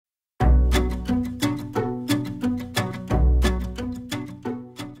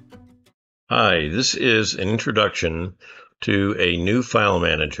Hi, this is an introduction to a new file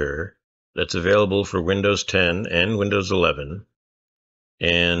manager that's available for Windows 10 and Windows 11.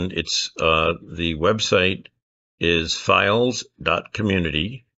 And the website is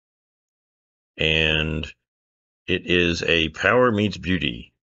files.community, and it is a power meets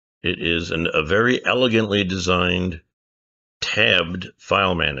beauty. It is a very elegantly designed tabbed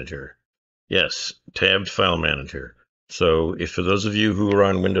file manager. Yes, tabbed file manager. So for those of you who are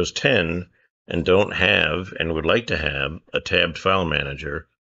on Windows 10 and don't have and would like to have a tabbed file manager,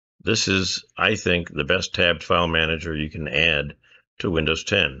 this is, I think, the best tabbed file manager you can add to Windows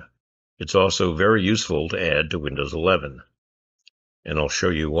 10. It's also very useful to add to Windows 11, and I'll show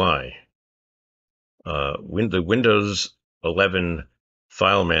you why. The Windows 11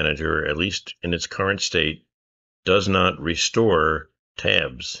 file manager, at least in its current state, does not restore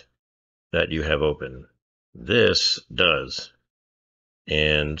tabs that you have open. This does.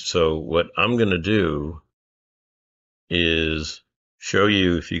 And so what I'm going to do is show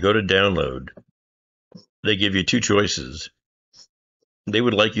you, if you go to download, they give you two choices. They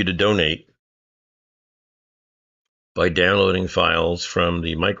would like you to donate by downloading files from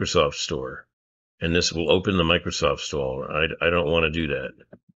the Microsoft Store, and this will open the Microsoft Store. I don't want to do that.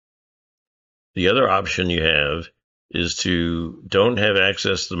 The other option you have is to don't have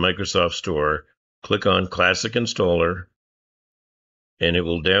access to the Microsoft Store, click on Classic Installer, and it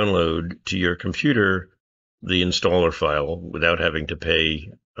will download to your computer the installer file without having to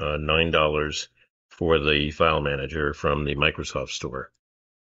pay $9 for the file manager from the Microsoft Store.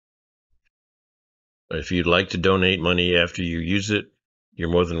 If you'd like to donate money after you use it, you're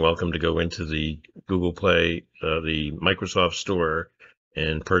more than welcome to go into the Google Play, the Microsoft Store,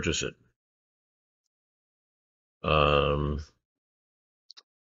 and purchase it.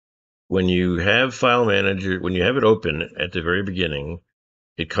 When you have File Manager, when you have it open at the very beginning,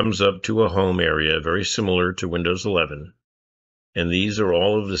 it comes up to a home area very similar to Windows 11. And these are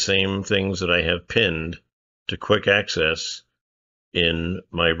all of the same things that I have pinned to quick access in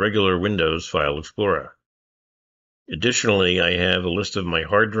my regular Windows File Explorer. Additionally, I have a list of my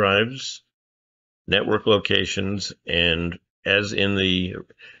hard drives, network locations, and as in the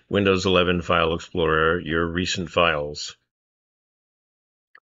Windows 11 File Explorer, your recent files.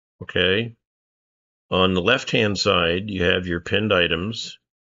 Okay. On the left-hand side, you have your pinned items,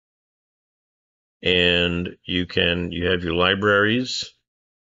 and you have your libraries,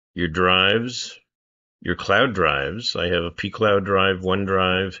 your drives, your cloud drives. I have a pCloud drive,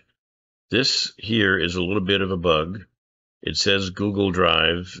 OneDrive. This here is a little bit of a bug. It says Google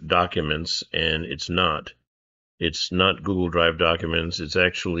Drive documents, and it's not. It's not Google Drive documents. It's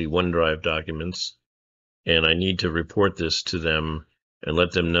actually OneDrive documents. And I need to report this to them and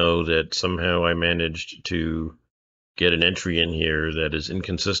let them know that somehow I managed to get an entry in here that is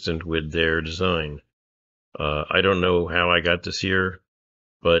inconsistent with their design. I don't know how I got this here,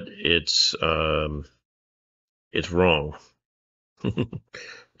 but it's wrong,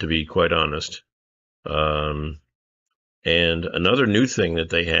 to be quite honest. And another new thing that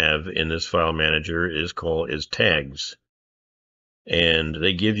they have in this file manager is tags. And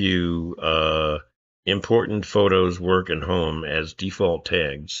they give you important photos, work, and home as default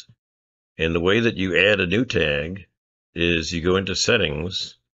tags. And the way that you add a new tag is you go into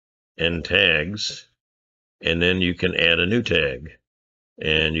settings and tags, and then you can add a new tag.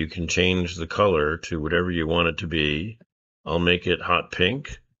 And you can change the color to whatever you want it to be. I'll make it hot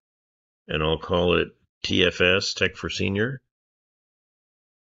pink, and I'll call it TFS, Tech for Senior.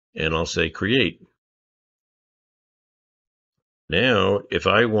 And I'll say create. Now, if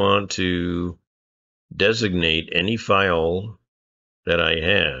I want to designate any file that I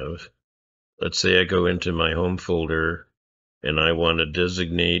have, let's say I go into my home folder and I want to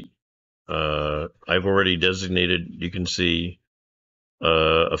designate, I've already designated, you can see,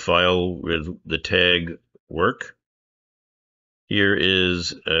 a file with the tag work. Here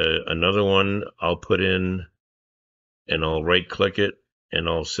is another one I'll put in, and I'll right click it, and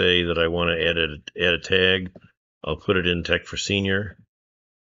I'll say that I want to add a tag. I'll put it in Tech for Senior.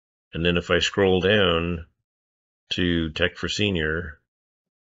 And then if I scroll down to Tech for Senior,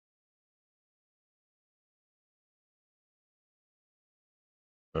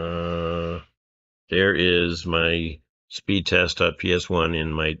 there is my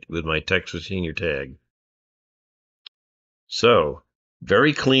speedtest.ps1 with my Tech for Senior tag. So,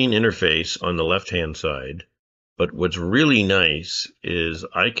 very clean interface on the left-hand side. But what's really nice is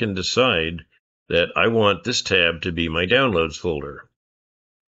I can decide that I want this tab to be my downloads folder.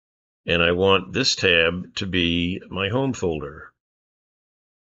 And I want this tab to be my home folder.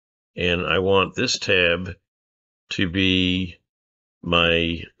 And I want this tab to be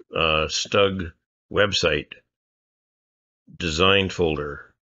my Stug website design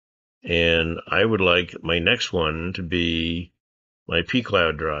folder. And I would like my next one to be my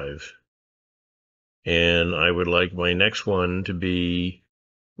pCloud drive. And I would like my next one to be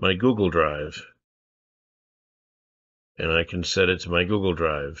my Google Drive. And I can set it to my Google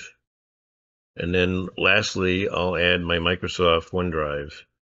Drive. And then lastly, I'll add my Microsoft OneDrive.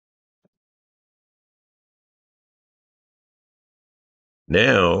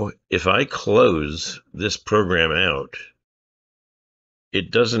 Now, if I close this program out,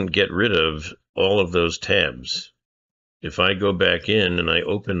 it doesn't get rid of all of those tabs. If I go back in and I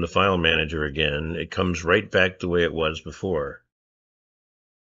open the file manager again, it comes right back the way it was before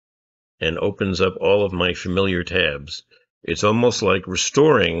and opens up all of my familiar tabs. It's almost like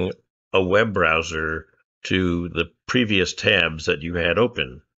restoring a web browser to the previous tabs that you had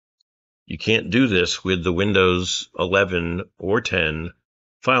open. You can't do this with the Windows 11 or 10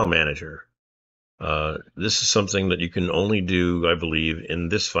 file manager. This is something that you can only do, I believe, in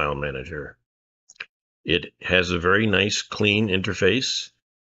this file manager. It has a very nice, clean interface.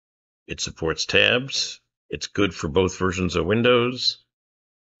 It supports tabs. It's good for both versions of Windows.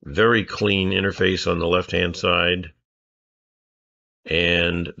 Very clean interface on the left-hand side.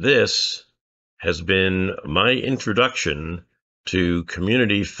 And this has been my introduction to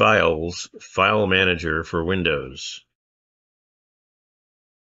Community Files File Manager for Windows.